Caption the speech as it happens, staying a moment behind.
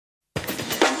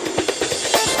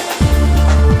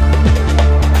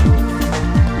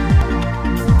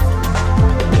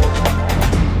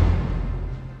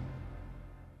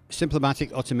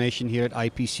Simplimatic Automation here at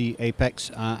IPC Apex.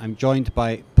 I'm joined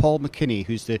by Paul McKinney,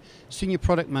 who's the Senior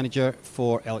Product Manager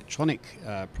for Electronic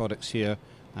Products here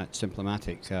at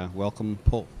Simplimatic. Welcome,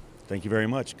 Paul. Thank you very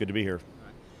much. Good to be here.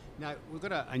 Now, we've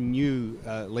got a new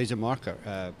laser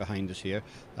marker behind us here.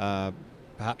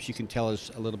 Perhaps you can tell us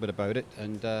a little bit about it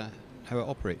and how it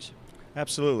operates.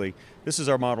 Absolutely. This is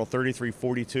our model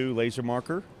 3342 laser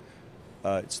marker.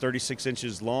 It's 36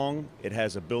 inches long. It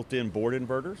has a built-in board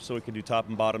inverter, so it can do top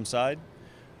and bottom side.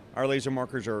 Our laser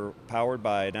markers are powered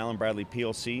by an Allen Bradley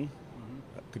PLC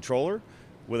controller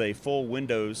with a full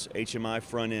Windows HMI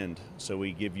front end. So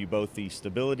we give you both the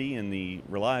stability and the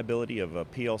reliability of a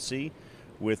PLC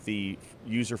with the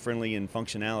user-friendly and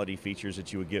functionality features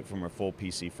that you would get from a full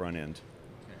PC front end.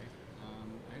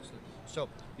 Okay. Excellent. So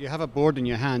you have a board in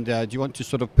your hand. Do you want to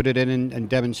sort of put it in and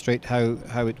demonstrate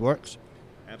how it works?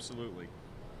 Absolutely.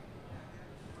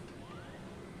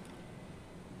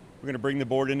 We're going to bring the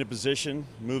board into position,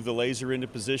 move the laser into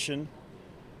position.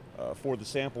 For the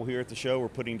sample here at the show, we're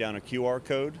putting down a QR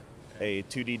code, a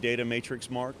 2D data matrix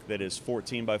mark that is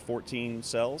 14 by 14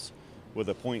 cells with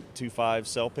a 0.25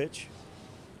 cell pitch.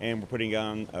 And we're putting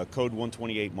down a code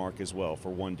 128 mark as well for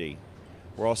 1D.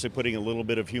 We're also putting a little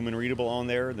bit of human readable on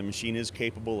there. The machine is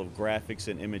capable of graphics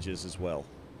and images as well.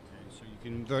 Okay, so you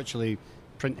can virtually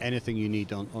print anything you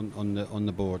need on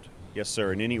the board. Yes,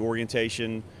 sir, in any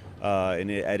orientation and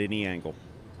at any angle.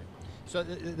 So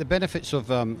the benefits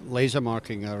of laser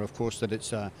marking are, of course, that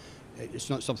it's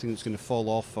not something that's going to fall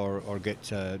off or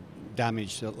get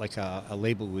damaged like a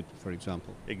label would, for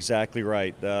example. Exactly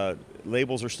right.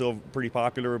 Labels are still pretty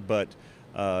popular, but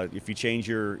if you change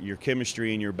your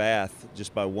chemistry in your bath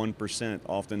just by 1%,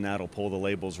 often that'll pull the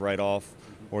labels right off,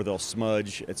 or they'll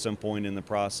smudge at some point in the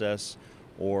process,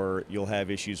 or you'll have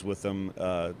issues with them,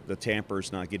 the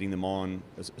tamper's not getting them on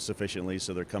sufficiently,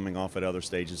 so they're coming off at other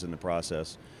stages in the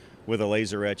process. With a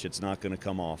laser etch, it's not going to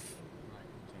come off.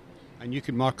 And you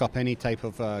can mark up any type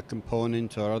of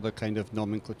component or other kind of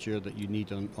nomenclature that you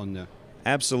need on there?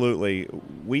 Absolutely.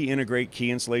 We integrate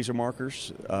Keyence laser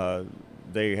markers.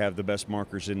 They have the best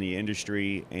markers in the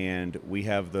industry, and we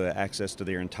have the access to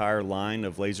their entire line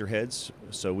of laser heads,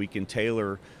 so we can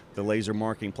tailor the laser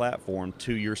marking platform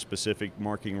to your specific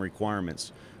marking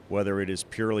requirements, whether it is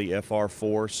purely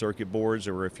FR4 circuit boards,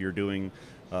 or if you're doing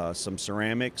some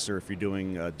ceramics, or if you're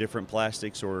doing different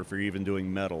plastics, or if you're even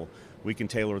doing metal. We can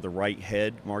tailor the right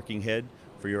head, marking head,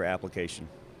 for your application.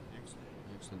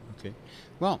 Excellent. Okay.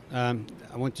 Well,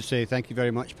 I want to say thank you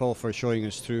very much, Paul, for showing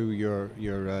us through your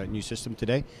new system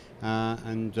today,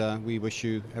 and we wish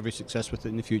you every success with it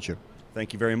in the future.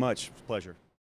 Thank you very much. It's a pleasure.